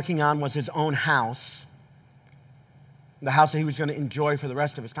he was working on was his own house, the house that he was going to enjoy for the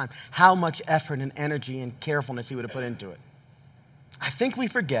rest of his time, how much effort and energy and carefulness he would have put into it. I think we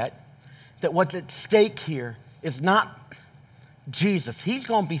forget that what's at stake here is not Jesus. He's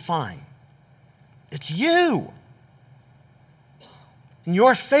going to be fine. It's you. And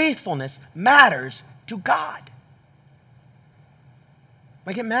your faithfulness matters to God.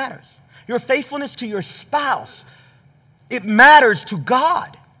 Like, it matters. Your faithfulness to your spouse, it matters to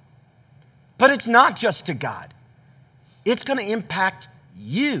God. But it's not just to God. It's going to impact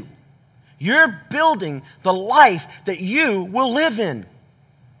you. You're building the life that you will live in.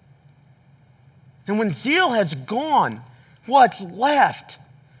 And when zeal has gone, what's left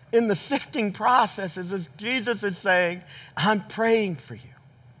in the sifting process is, as Jesus is saying, I'm praying for you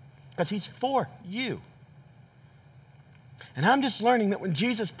because he's for you. And I'm just learning that when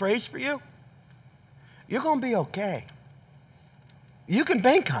Jesus prays for you, you're going to be okay. You can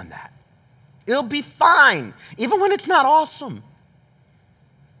bank on that. It'll be fine, even when it's not awesome.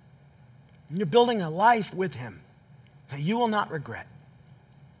 And you're building a life with him that you will not regret.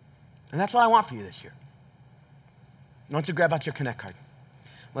 And that's what I want for you this year. I want you to grab out your Connect card.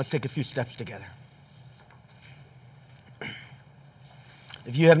 Let's take a few steps together.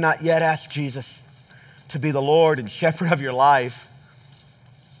 If you have not yet asked Jesus to be the Lord and shepherd of your life,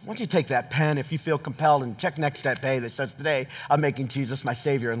 why don't you take that pen if you feel compelled and check Next Step A that says, today I'm making Jesus my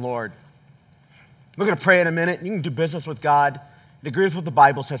Savior and Lord. We're going to pray in a minute. You can do business with God. It agrees with what the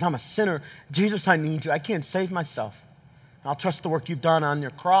Bible says. I'm a sinner. Jesus, I need you. I can't save myself. I'll trust the work you've done on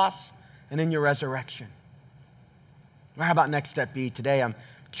your cross and in your resurrection. Or how about next step B? Today I'm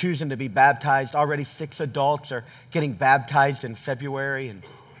choosing to be baptized. Already 6 adults are getting baptized in February. And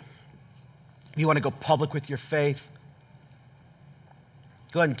if you want to go public with your faith,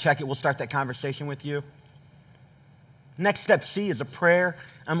 go ahead and check it. We'll start that conversation with you. Next step C is a prayer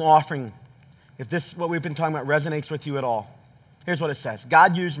I'm offering. If this, what we've been talking about, resonates with you at all, here's what it says.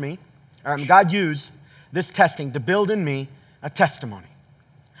 God used this testing to build in me a testimony.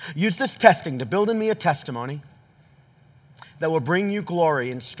 Use this testing to build in me a testimony that will bring you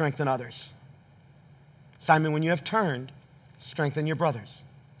glory and strengthen others. Simon, when you have turned, strengthen your brothers.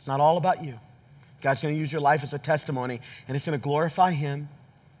 It's not all about you. God's going to use your life as a testimony, and it's going to glorify him,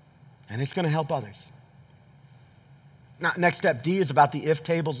 and it's going to help others. Now, next step D is about the if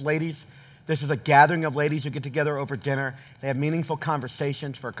tables. Ladies, this is a gathering of ladies who get together over dinner. They have meaningful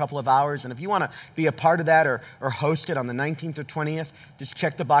conversations for a couple of hours. And if you want to be a part of that or host it on the 19th or 20th, just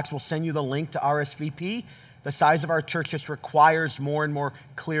check the box. We'll send you the link to RSVP. The size of our church just requires more and more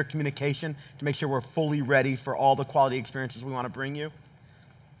clear communication to make sure we're fully ready for all the quality experiences we want to bring you.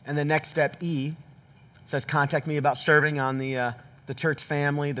 And the next step, E, says contact me about serving on the church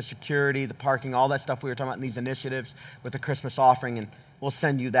family, the security, the parking, all that stuff we were talking about in these initiatives with the Christmas offering. And we'll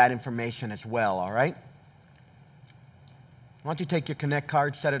send you that information as well, all right? Why don't you take your Connect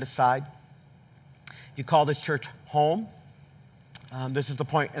card, set it aside. You call this church home. This is the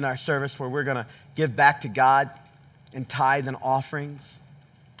point in our service where we're going to give back to God in tithe and offerings.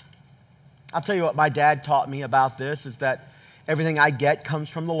 I'll tell you what my dad taught me about this is that everything I get comes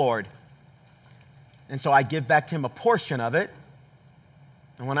from the Lord. And so I give back to him a portion of it.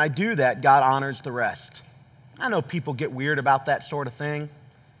 And when I do that, God honors the rest. I know people get weird about that sort of thing.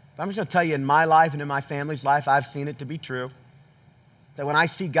 But I'm just going to tell you, in my life and in my family's life, I've seen it to be true. That when I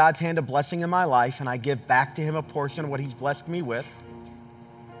see God's hand of blessing in my life and I give back to him a portion of what he's blessed me with,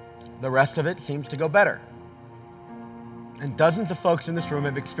 the rest of it seems to go better. And dozens of folks in this room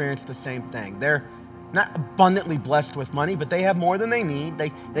have experienced the same thing. They're not abundantly blessed with money, but they have more than they need.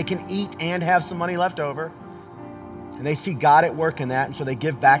 They can eat and have some money left over. And they see God at work in that, and so they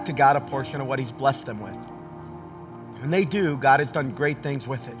give back to God a portion of what he's blessed them with. And they do. God has done great things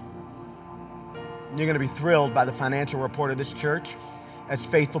with it. And you're going to be thrilled by the financial report of this church as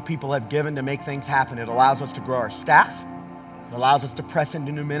faithful people have given to make things happen. It allows us to grow our staff. It allows us to press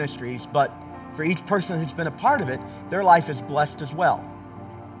into new ministries. But for each person who's been a part of it, their life is blessed as well.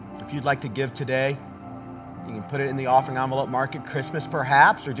 If you'd like to give today, you can put it in the offering envelope, mark it Christmas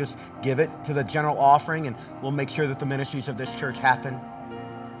perhaps, or just give it to the general offering, and we'll make sure that the ministries of this church happen.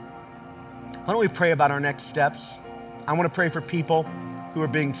 Why don't we pray about our next steps? I want to pray for people who are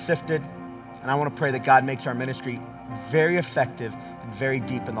being sifted, and I want to pray that God makes our ministry very effective and very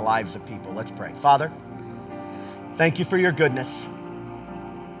deep in the lives of people. Let's pray. Father, thank you for your goodness.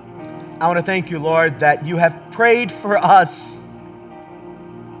 I want to thank you, Lord, that you have prayed for us,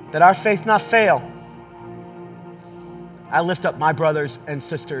 that our faith not fail. I lift up my brothers and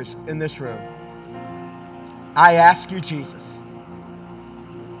sisters in this room. I ask you, Jesus,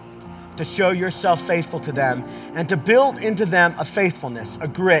 to show yourself faithful to them and to build into them a faithfulness, a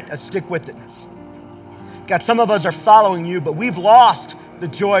grit, a stick-with-itness. God, some of us are following you, but we've lost the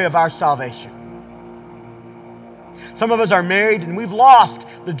joy of our salvation. Some of us are married and we've lost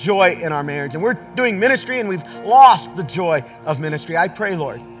the joy in our marriage. And we're doing ministry and we've lost the joy of ministry. I pray,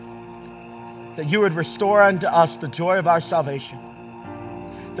 Lord, that you would restore unto us the joy of our salvation,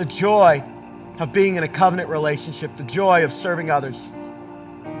 the joy of being in a covenant relationship, the joy of serving others.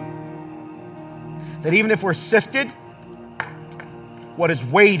 That even if we're sifted, what is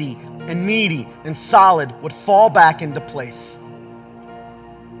weighty and meaty and solid would fall back into place.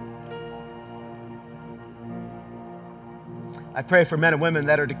 I pray for men and women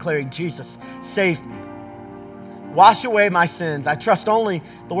that are declaring, Jesus, save me. Wash away my sins. I trust only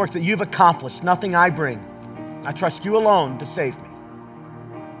the work that you've accomplished, nothing I bring. I trust you alone to save me.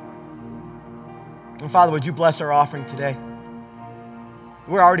 And Father, would you bless our offering today?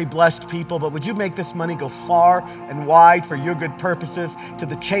 We're already blessed people, but would you make this money go far and wide for your good purposes, to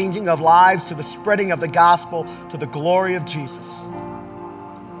the changing of lives, to the spreading of the gospel, to the glory of Jesus.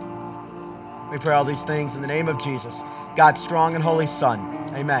 We pray all these things in the name of Jesus, God's strong and holy Son.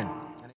 Amen.